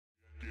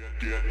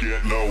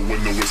Get low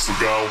when the whistle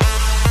go.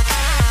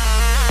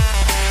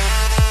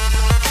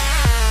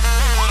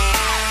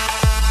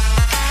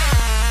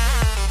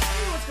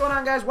 What's going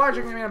on, guys?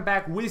 WildDragonGaming. I'm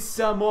back with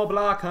some more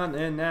block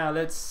hunting. Now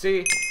let's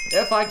see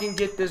if I can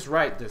get this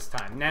right this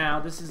time. Now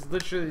this is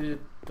literally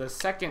the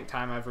second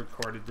time I've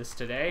recorded this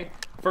today.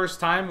 First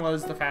time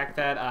was the fact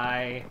that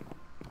I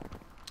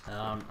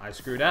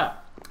screwed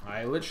up.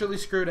 I literally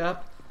screwed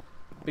up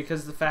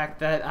because of the fact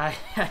that I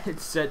had it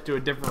set to a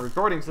different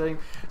recording setting,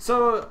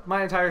 so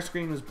my entire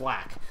screen was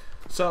black.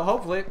 So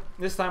hopefully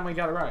this time we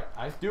got it right.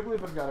 I do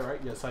believe I've got it right.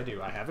 Yes, I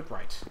do. I have it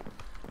right.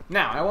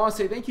 Now, I want to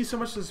say thank you so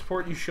much for the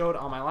support you showed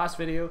on my last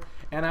video,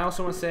 and I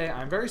also want to say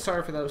I'm very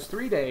sorry for those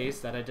 3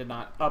 days that I did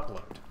not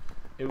upload.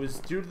 It was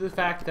due to the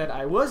fact that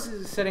I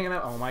was setting it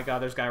up. Oh my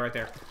god, there's a guy right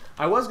there.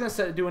 I was going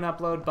to do an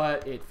upload,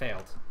 but it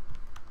failed.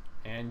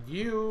 And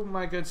you,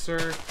 my good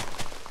sir,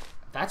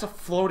 that's a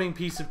floating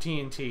piece of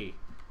TNT.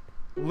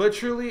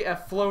 Literally a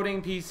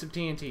floating piece of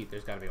TNT.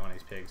 There's got to be one of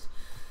these pigs.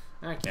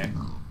 Okay.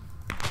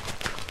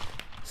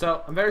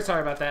 So, I'm very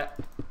sorry about that.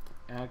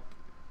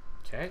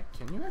 Okay,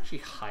 can you actually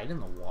hide in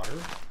the water?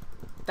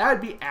 That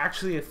would be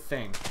actually a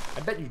thing.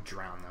 I bet you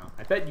drown, though.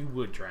 I bet you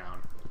would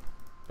drown.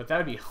 But that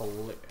would be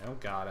hilarious. Oh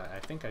god, I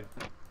think I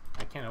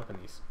can't open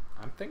these.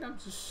 I think I'm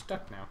just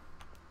stuck now.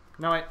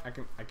 No, wait, I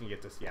can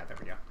get this. Yeah, there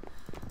we go.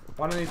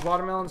 One of these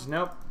watermelons?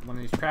 Nope. One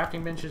of these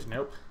crafting benches?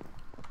 Nope.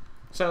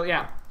 So,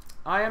 yeah.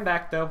 I am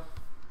back, though.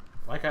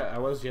 Like I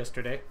was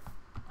yesterday.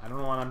 I don't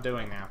know what I'm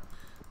doing now.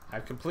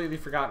 I've completely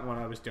forgotten what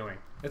I was doing.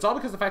 It's all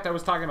because of the fact I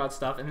was talking about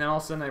stuff, and then all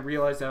of a sudden I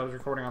realized that I was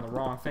recording on the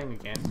wrong thing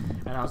again,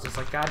 and I was just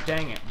like, god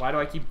dang it, why do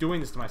I keep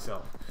doing this to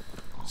myself?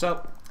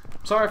 So,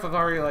 sorry if I've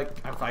already,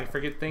 if I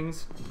forget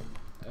things,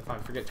 if I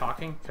forget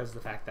talking, because of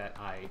the fact that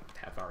I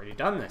have already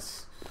done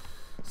this.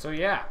 So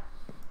yeah,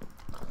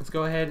 let's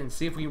go ahead and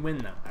see if we win,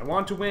 though. I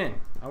want to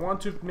win. I want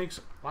to make...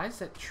 Why is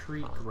that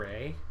tree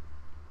gray?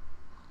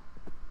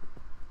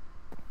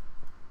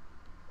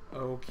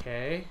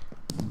 Okay.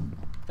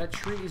 That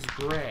tree is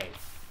gray.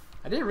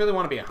 I didn't really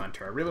want to be a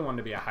hunter. I really wanted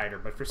to be a hider,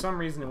 but for some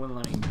reason it wouldn't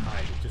let me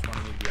hide. It just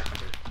wanted me to be a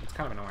hunter. It's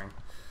kind of annoying.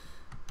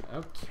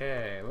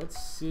 Okay, let's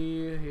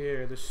see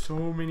here. There's so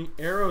many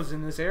arrows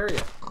in this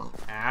area.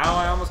 Ow,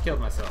 I almost killed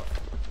myself.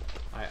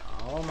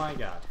 Oh my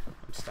god.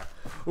 I'm stuck.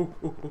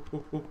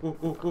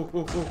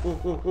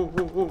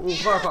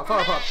 Fire pop,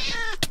 fire pop.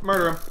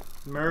 Murder him.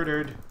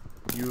 Murdered.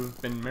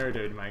 You've been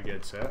murdered, my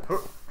good sir.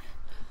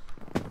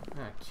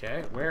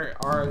 Okay, where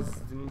are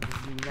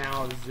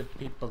now the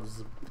people?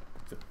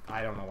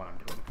 I don't know what I'm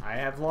doing. I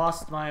have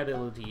lost my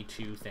ability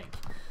to think.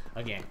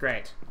 Again,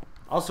 great.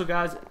 Also,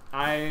 guys,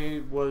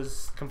 I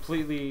was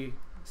completely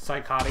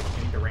psychotic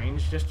and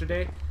deranged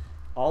yesterday,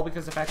 all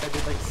because of the fact I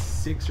did like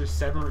 6 or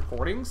 7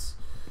 recordings.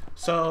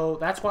 So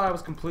that's why I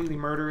was completely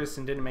murderous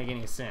and didn't make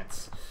any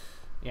sense.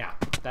 Yeah,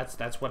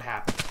 that's what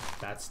happened.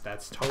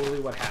 That's totally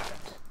what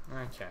happened.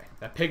 Okay,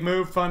 that pig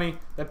moved funny.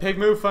 That pig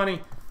moved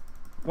funny.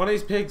 One of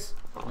these pigs.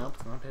 Nope,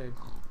 it's not a pig.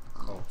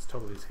 Oh, it's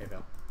totally this hay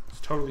bale. It's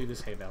totally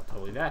this hay bale.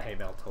 Totally that hay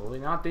bale. Totally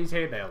not these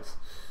hay bales.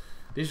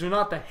 These are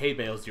not the hay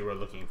bales you were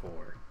looking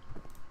for.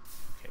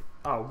 Okay.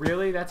 Oh,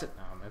 really? That's it.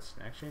 No, that's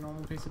actually a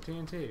normal piece of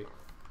TNT.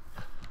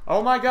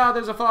 Oh my god,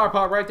 there's a flower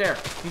pot right there.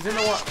 He's in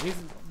the water.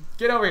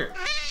 Get over here.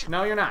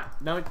 No, you're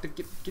not. No,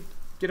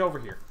 get over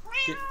here.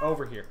 Get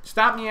over here.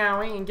 Stop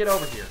meowing and get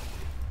over here.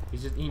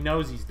 He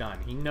knows he's done.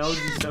 He knows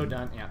he's so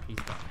done. Yeah, he's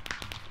done.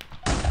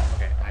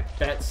 Okay, I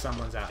bet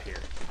someone's out here.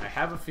 I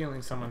have a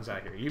feeling someone's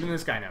out here. Even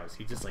this guy knows.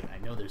 He's just like, I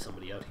know there's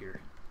somebody out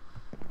here.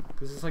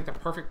 This is like the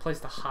perfect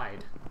place to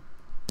hide.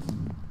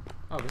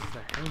 Oh, this is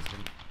a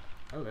headstone.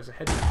 Oh, there's a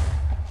head down.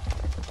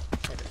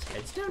 Okay, there's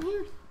heads down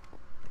here?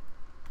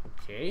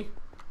 Okay.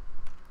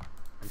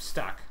 I'm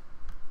stuck.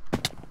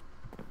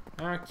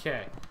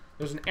 Okay.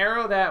 There's an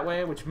arrow that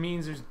way, which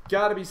means there's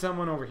gotta be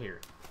someone over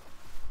here.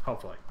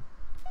 Hopefully.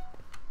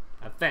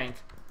 I think.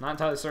 Not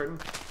entirely certain.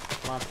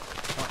 Come on.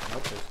 Come on.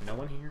 Nope, there's no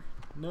one here.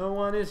 No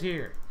one is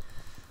here.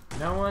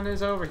 No one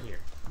is over here.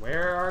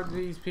 Where are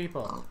these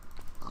people?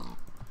 I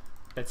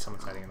bet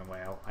someone's hiding in the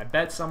whale. I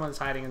bet someone's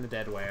hiding in the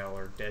dead whale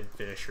or dead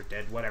fish or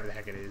dead whatever the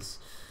heck it is.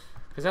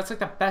 Because that's like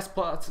the best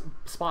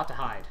spot to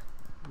hide.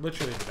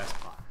 Literally the best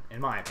spot, in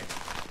my opinion.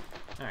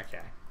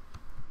 Okay.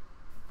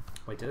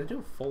 Wait, did I do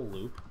a full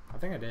loop? I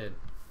think I did.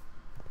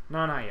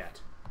 No, not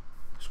yet.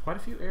 There's quite a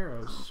few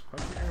arrows.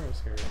 Quite a few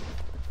arrows here.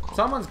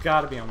 Someone's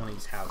got to be on one of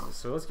these houses.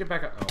 So let's get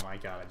back up. Oh my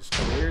god, I just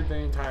cleared the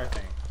entire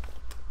thing.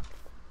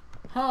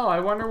 Oh, I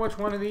wonder which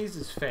one of these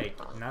is fake.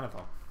 None of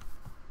them.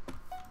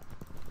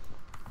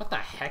 What the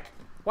heck?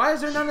 Why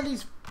is there none of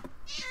these?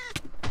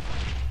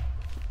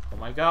 Oh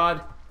my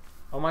god.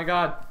 Oh my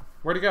god.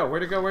 Where'd it go?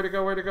 Where'd it go? Where'd it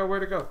go? Where'd it go?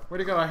 Where'd it go? Where'd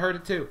it go? I heard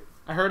it too.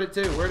 I heard it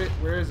too.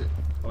 Where is it?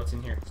 Oh, it's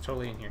in here. It's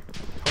totally in here.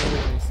 Totally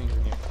one of these things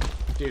in here.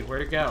 Dude,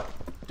 where'd it go?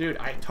 Dude,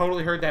 I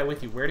totally heard that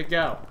with you. Where'd it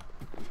go?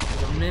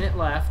 There's a minute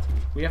left.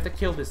 We have to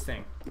kill this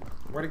thing.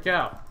 Where'd it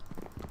go?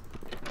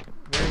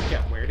 Where'd it go?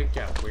 Where'd it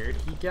go? Where'd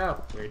he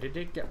go? Where did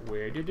it go?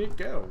 Where did it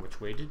go? Which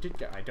way did it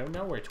go? I don't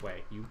know which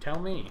way. You tell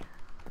me.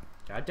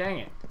 God dang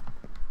it.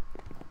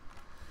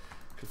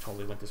 Could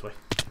totally went this way.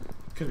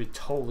 Could be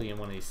totally in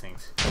one of these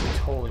things. Could be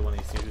totally one of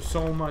these things. There's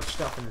so much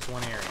stuff in this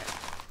one area.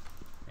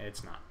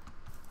 It's not.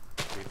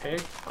 Could be a pig.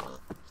 Is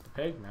the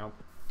pig? Nope.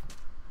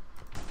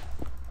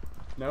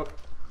 Nope.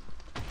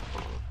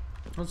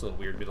 That's a little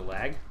weird bit of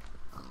lag.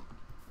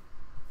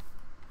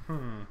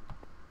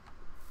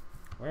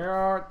 Where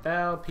art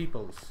thou,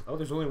 peoples? Oh,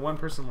 there's only one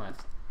person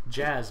left.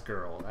 Jazz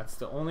Girl. That's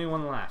the only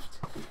one left.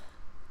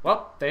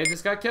 Well, they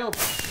just got killed.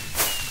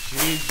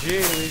 GG.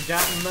 We've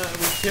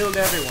killed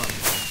everyone.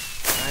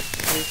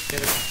 Okay.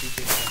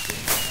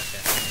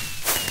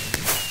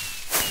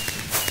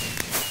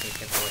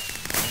 Okay, boy.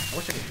 I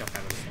wish I could jump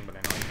out of this thing, but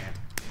I know I can't.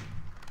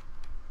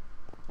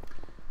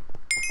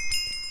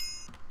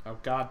 Oh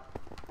God.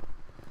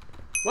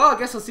 Well, I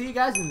guess I'll see you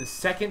guys in the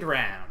second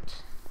round.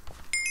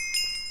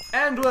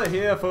 And we're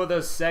here for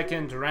the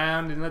second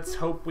round, and let's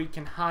hope we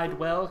can hide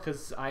well,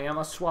 because I am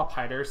a swap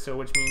hider, so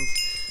which means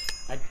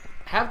I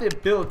have the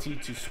ability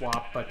to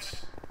swap,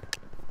 but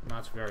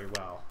not very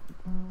well.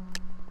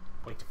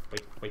 Wait, I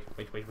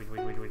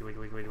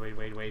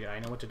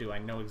know what to do. I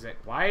know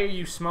exactly. Why are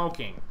you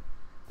smoking?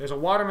 There's a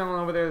watermelon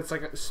over there that's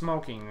like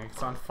smoking, like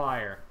it's on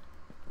fire.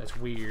 That's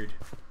weird.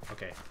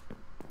 Okay,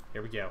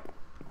 here we go.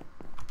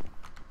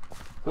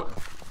 What?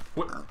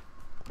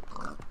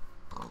 I'm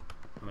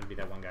gonna be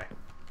that one guy.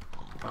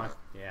 Come on.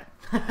 Yeah.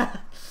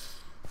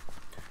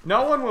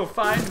 No one will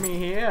find me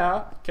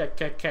here.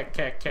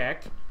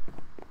 Keck.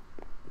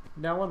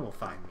 No one will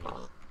find me. I'm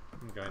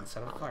gonna go ahead and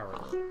set up a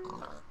firework.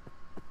 You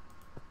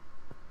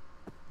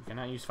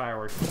cannot use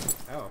fireworks.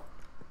 Oh.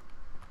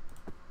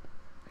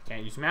 I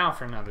can't use Mal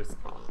for another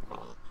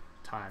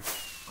time.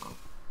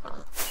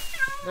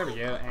 There we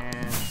go,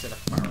 and set up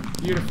a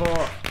firework. Beautiful.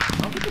 I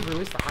don't think they've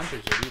released the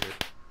hunters yet either.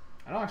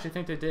 I don't actually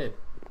think they did.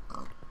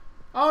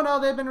 Oh no,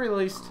 they've been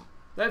released.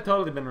 They've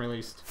totally been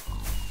released.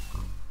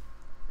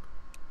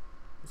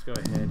 Let's go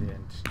ahead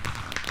and...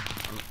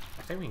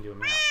 I think we can do a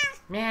meow.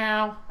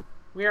 Meow!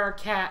 We are a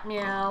cat,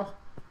 meow!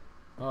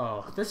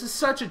 Oh, this is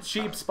such a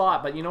cheap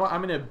spot, but you know what?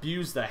 I'm gonna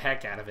abuse the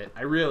heck out of it.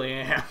 I really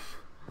am.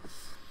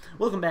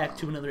 Welcome back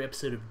to another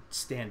episode of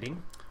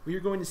Standing. We are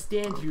going to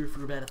stand here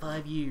for about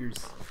 5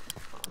 years.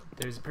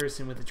 There's a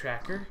person with a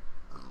tracker.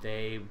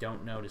 They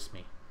don't notice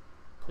me.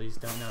 Please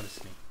don't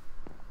notice me.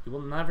 You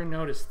will never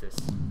notice this.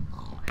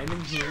 I'm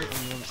in here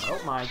and you'll...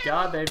 Oh my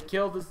God, they've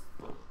killed this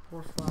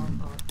poor flower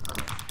pot.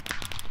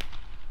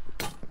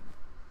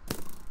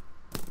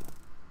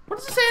 What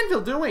is this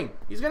Anvil doing?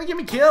 He's gonna get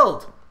me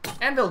killed.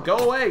 Anvil, go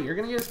away. You're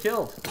gonna get us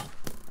killed.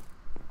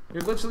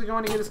 You're literally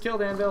going to get us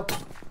killed, Anvil.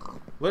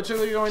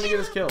 Literally going to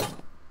get us killed.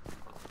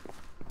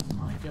 Oh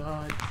my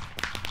God.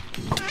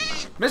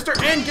 Mr.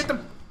 N, get the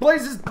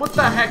blazes. What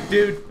the heck,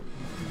 dude?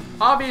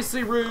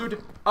 Obviously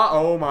rude.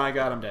 Oh my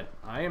God, I'm dead.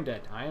 I am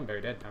dead. I am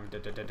very dead. I'm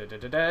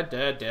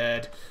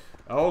dead.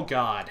 Oh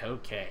God,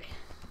 okay.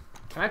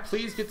 Can I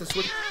please get the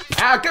switch?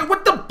 Ah, God,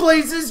 what the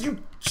blazes,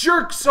 you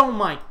jerks! Oh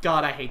my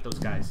God, I hate those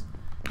guys.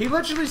 He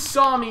literally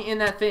saw me in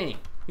that thing.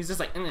 He's just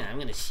like, I'm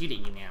gonna shoot at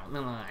you now.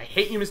 I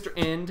hate you, Mr.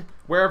 End,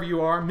 wherever you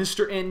are.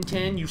 Mr.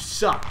 N10, you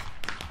suck.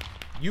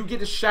 You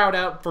get a shout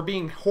out for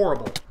being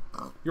horrible.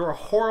 You're a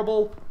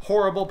horrible,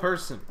 horrible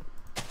person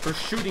for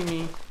shooting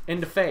me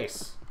in the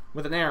face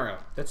with an arrow.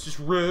 That's just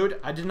rude.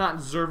 I did not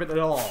deserve it at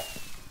all.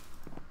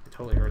 I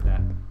totally heard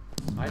that.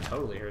 I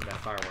totally heard that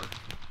firework.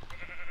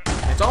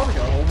 It's all to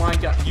go. Oh my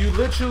God. You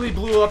literally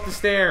blew up the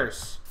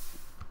stairs.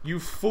 You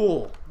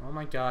fool. Oh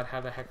my God.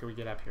 How the heck do we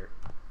get up here?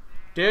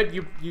 Dude,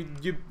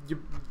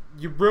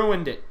 you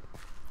ruined it.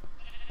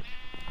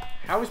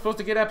 How are we supposed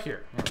to get up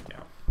here? There we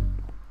go.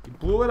 You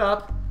blew it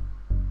up.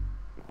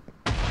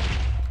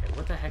 Okay,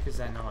 what the heck is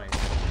that noise?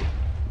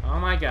 Oh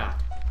my God.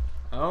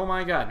 Oh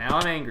my God. Now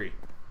I'm angry.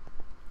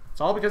 It's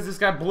all because this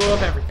guy blew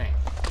up everything.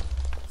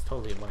 It's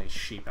totally one of these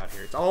sheep out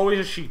here. It's always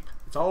a sheep.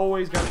 It's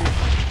always got to be a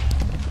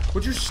sheep.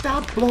 Would you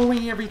stop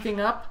blowing everything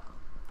up?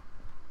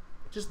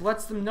 It just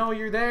lets them know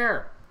you're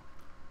there.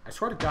 I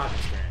swear to God,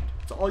 Mr. End.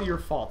 It's all your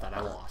fault that I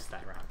lost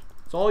that round.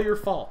 It's all your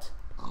fault.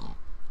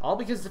 All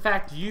because of the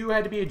fact you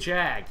had to be a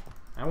jag.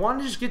 I wanted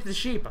to just get to the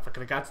sheep. If I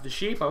could have got to the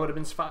sheep, I would have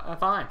been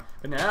fine.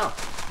 But now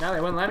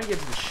they wouldn't let me get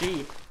to the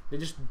sheep. They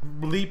just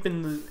leap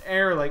in the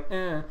air like,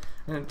 and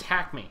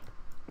attack me.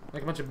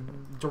 Like a bunch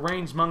of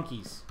deranged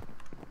monkeys.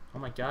 Oh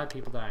my God,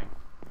 people dying.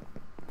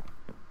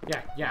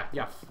 Yeah.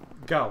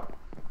 Go.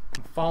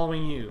 I'm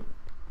following you.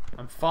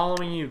 I'm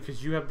following you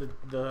because you have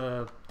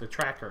the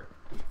tracker.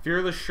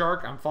 Fearless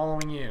Shark, I'm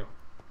following you.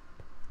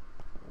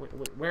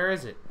 Where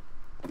is it?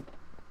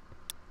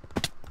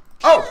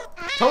 Oh!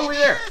 Totally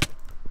there!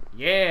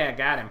 Yeah,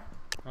 got him.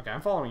 Okay,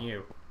 I'm following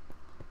you.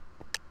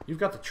 You've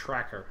got the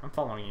tracker. I'm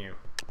following you.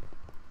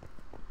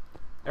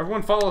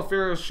 Everyone follow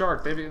Fearless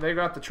Shark. They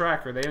got the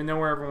tracker. They know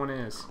where everyone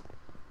is.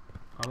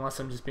 Unless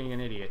I'm just being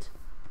an idiot.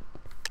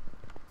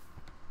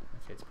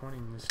 Okay, it's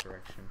pointing in this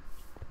direction.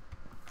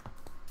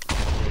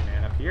 Okay,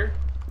 man, up here?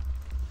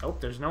 Oh,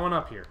 there's no one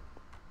up here.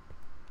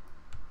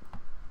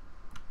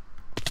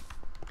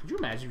 Could you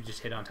imagine if you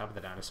just hit on top of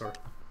the dinosaur?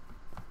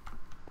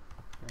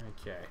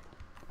 Okay.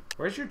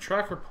 Where's your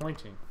tracker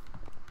pointing?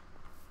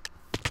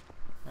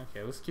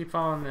 Okay, let's keep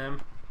following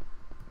them.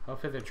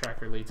 Hopefully their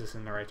tracker leads us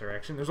in the right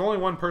direction. There's only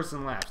one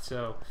person left,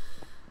 so...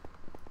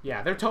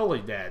 Yeah, they're totally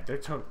dead. They're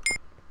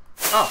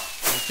Oh!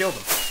 We killed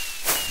them.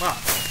 Wow.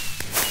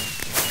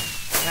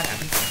 That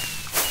happened.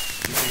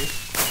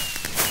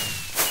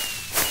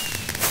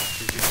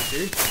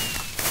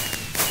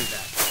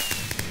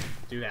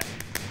 Do that.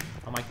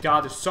 Oh my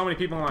god, there's so many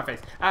people in my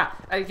face. Ah!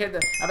 I can't...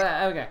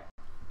 Okay.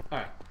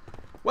 Alright.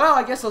 Well,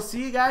 I guess I'll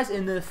see you guys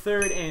in the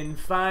third and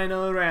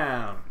final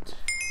round.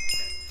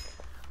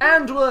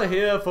 And we're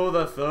here for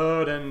the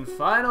third and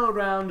final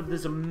round of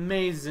this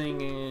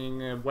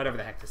amazing... whatever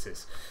the heck this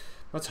is.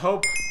 Let's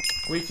hope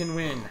we can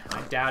win.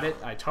 I doubt it.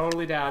 I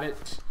totally doubt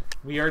it.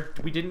 We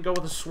didn't go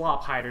with a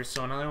swap hider,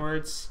 so in other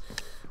words,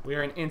 we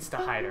are an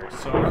insta-hider.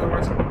 So in other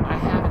words, I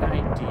have an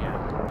idea.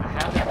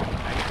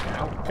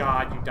 Oh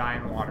god, you die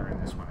in water in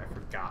this one. I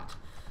forgot.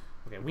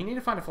 Okay, we need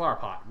to find a flower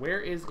pot. Where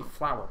is a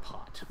flower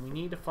pot? We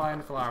need to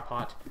find a flower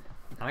pot.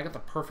 And I got the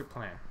perfect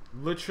plan.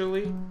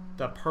 Literally,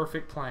 the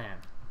perfect plan.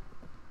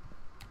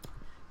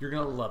 You're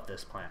gonna love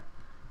this plan.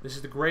 This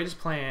is the greatest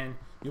plan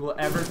you will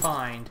ever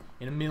find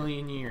in a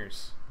million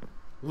years.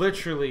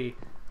 Literally,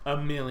 a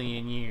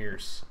million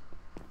years.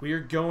 We are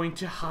going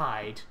to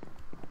hide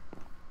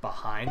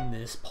behind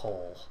this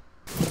pole.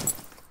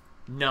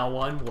 No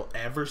one will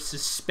ever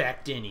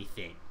suspect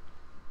anything.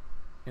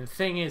 And the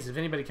thing is, if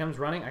anybody comes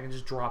running, I can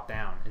just drop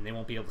down and they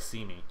won't be able to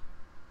see me.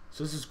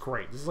 So this is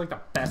great. This is like the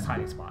best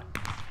hiding spot.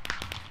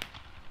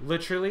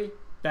 Literally,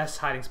 best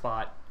hiding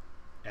spot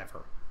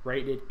ever.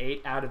 Rated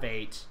 8 out of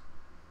 8.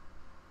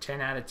 10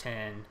 out of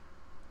 10.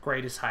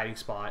 Greatest hiding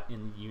spot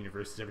in the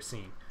universe has ever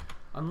seen.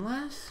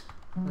 Unless,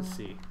 let's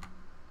see.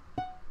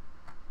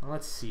 Well,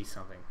 let's see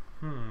something.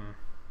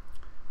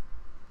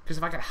 Because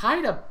if I could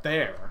hide up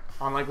there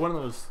on like one of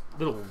those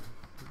little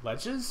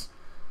ledges,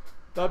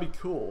 that'd be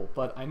cool.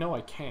 But I know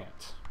I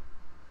can't.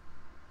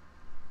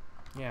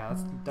 Yeah,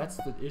 that's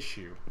the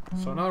issue.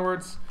 So in other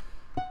words,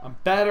 I'm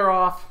better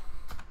off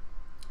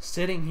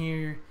sitting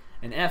here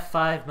in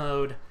F5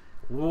 mode,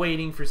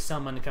 waiting for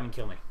someone to come and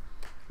kill me.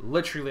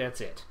 Literally,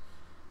 that's it.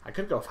 I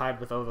could go hide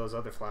with all those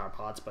other flower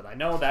pots, but I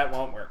know that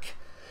won't work.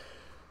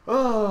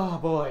 Oh,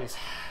 boys.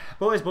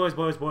 Boys,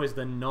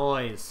 the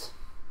noise.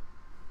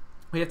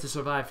 We have to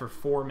survive for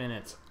 4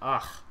 minutes.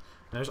 Ugh.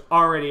 There's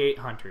already 8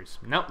 hunters.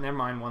 Nope, never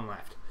mind, 1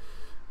 left.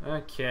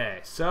 Okay,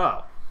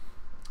 so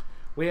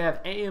we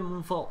have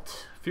AM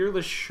Vault.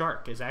 Fearless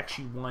Shark is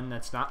actually one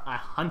that's not a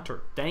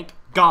hunter. Thank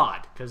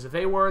God. Because if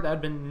they were, that would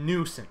have been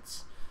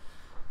nuisance.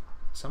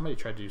 Somebody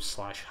tried to do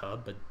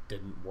 /hub, but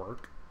didn't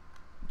work.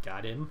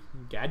 Got him.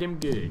 Got him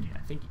good. I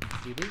think... Did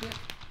he leave it?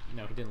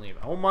 No, he didn't leave.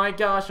 Oh my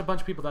gosh, a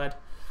bunch of people died.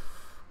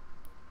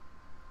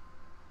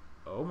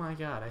 Oh my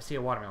god, I see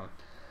a watermelon.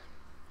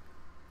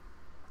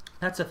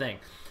 That's the thing.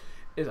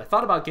 Is I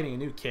thought about getting a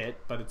new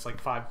kit, but it's like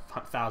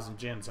 5,000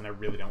 gems, and I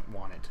really don't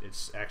want it.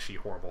 It's actually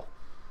horrible.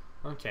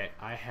 Okay,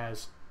 I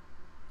has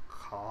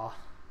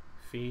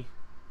coffee.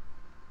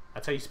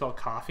 That's how you spell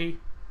coffee?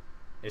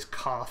 Is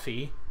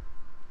coffee.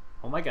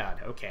 Oh my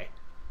god, okay.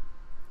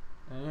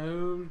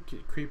 Oh,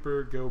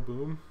 creeper, go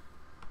boom.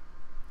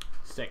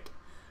 Stick.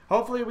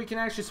 Hopefully we can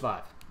actually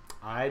survive.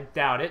 I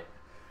doubt it.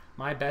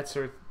 My bets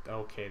are...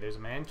 Okay, there's a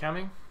man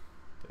coming.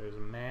 There's a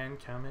man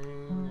coming.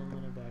 I'm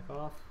gonna back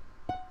off.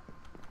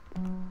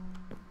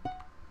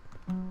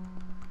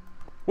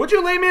 Would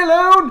you leave me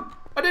alone?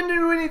 I didn't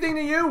do anything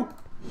to you.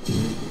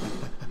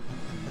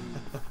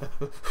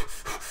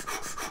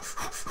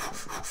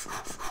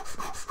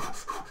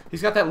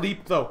 He's got that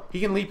leap though.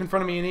 He can leap in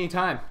front of me at any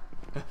time.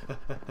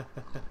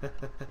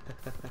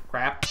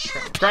 Crap.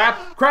 Get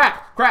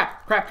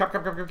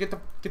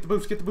the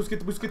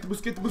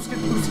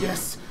boost.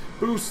 Yes.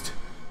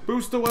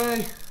 Boost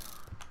away.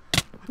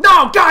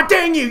 No, god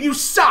dang you. You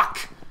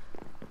suck.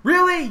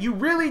 Really? You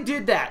really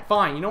did that.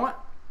 Fine. You know what?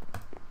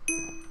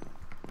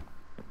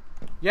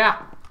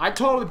 Yeah, I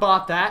totally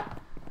bought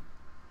that.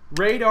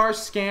 Radar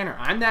scanner.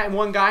 I'm that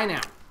one guy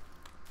now.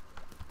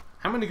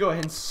 I'm gonna go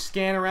ahead and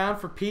scan around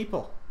for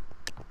people.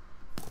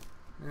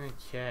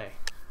 Okay.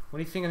 What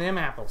do you think of them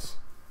apples?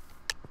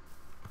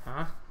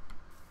 Huh?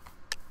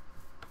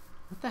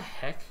 What the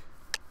heck?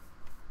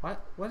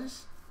 What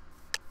is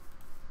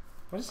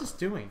this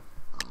doing?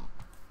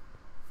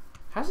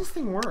 How does this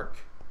thing work?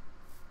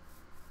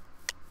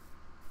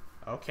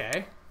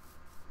 Okay.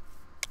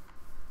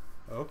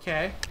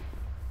 Okay.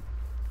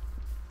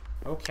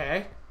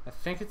 Okay. I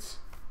think it's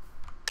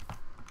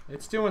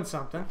doing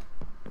something.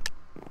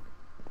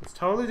 It's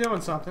totally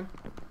doing something.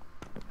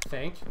 I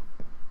think.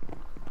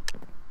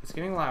 It's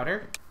getting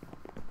louder.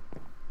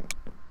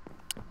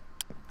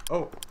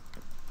 Oh.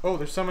 Oh,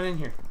 there's someone in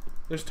here.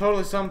 There's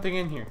totally something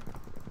in here.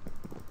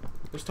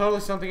 There's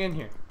totally something in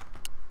here.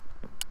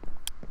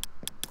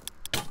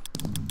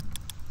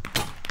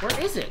 Where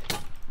is it?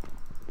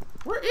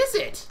 Where is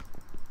it?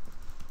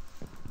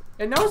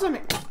 It knows I'm...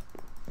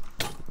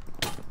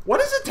 What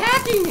is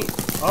attacking me?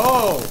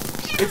 Oh,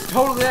 it's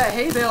totally that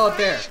hay bale up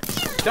there.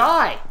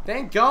 Die!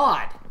 Thank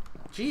God.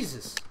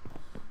 Jesus.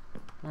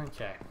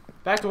 Okay.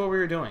 Back to what we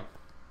were doing.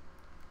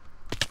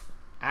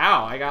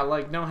 Ow, I got,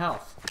 like, no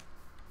health.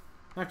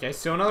 Okay,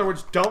 so in other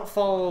words, don't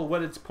follow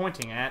what it's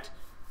pointing at.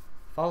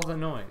 Follow the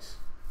noise.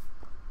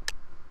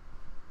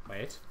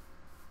 Wait.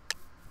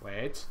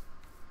 Wait.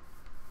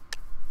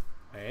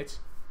 Wait.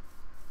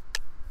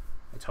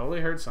 I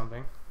totally heard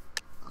something.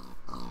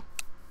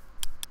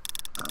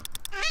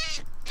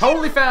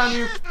 Totally found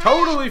you!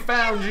 Totally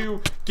found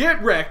you!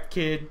 Get wrecked,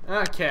 kid!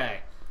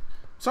 Okay.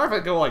 Sorry if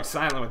I go, like,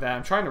 silent with that.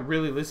 I'm trying to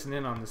really listen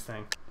in on this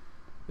thing.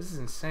 This is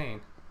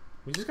insane.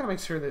 We just gotta make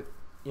sure that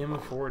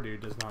M4 dude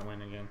does not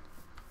win again.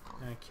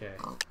 Okay.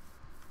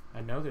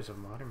 I know there's a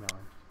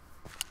watermelon.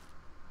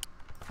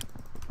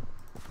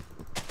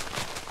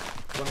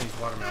 One of these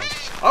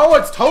watermelons. Oh,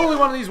 it's totally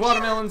one of these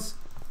watermelons!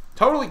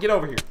 Totally get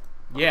over here.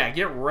 Yeah,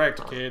 get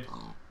wrecked, kid.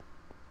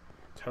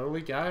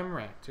 Totally got him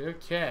wrecked.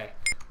 Okay.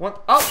 One.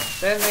 Oh,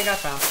 then they got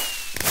found.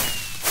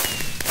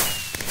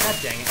 God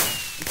dang it.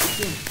 You keep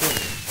getting killed.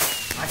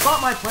 I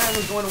thought my plan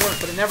was going to work,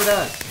 but it never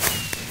does.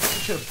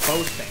 I should have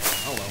bow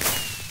spammed. Oh well.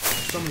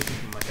 There's so many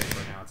people in my face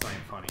right now, it's not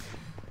even funny.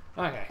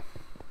 Okay.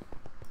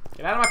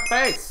 Get out of my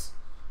face!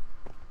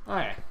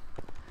 Okay.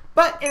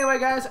 But anyway,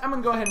 guys, I'm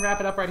going to go ahead and wrap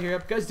it up right here.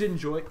 If you guys did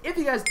enjoy, if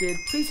you guys did,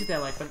 please hit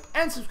that like button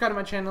and subscribe to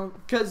my channel,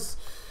 because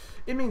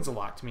it means a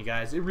lot to me,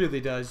 guys. It really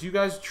does. You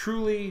guys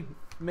truly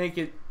make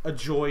it a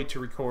joy to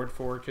record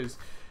for, because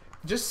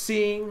just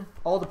seeing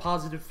all the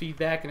positive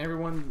feedback and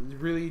everyone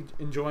really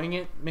enjoying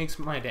it makes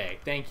my day.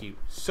 Thank you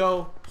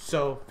so,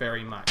 so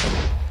very much.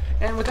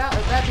 And with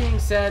that being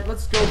said,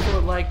 let's go for a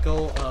like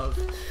goal of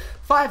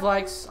 5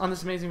 likes on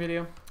this amazing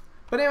video.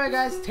 But anyway,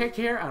 guys, take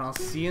care, and I'll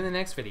see you in the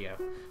next video.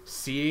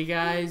 See you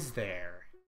guys there.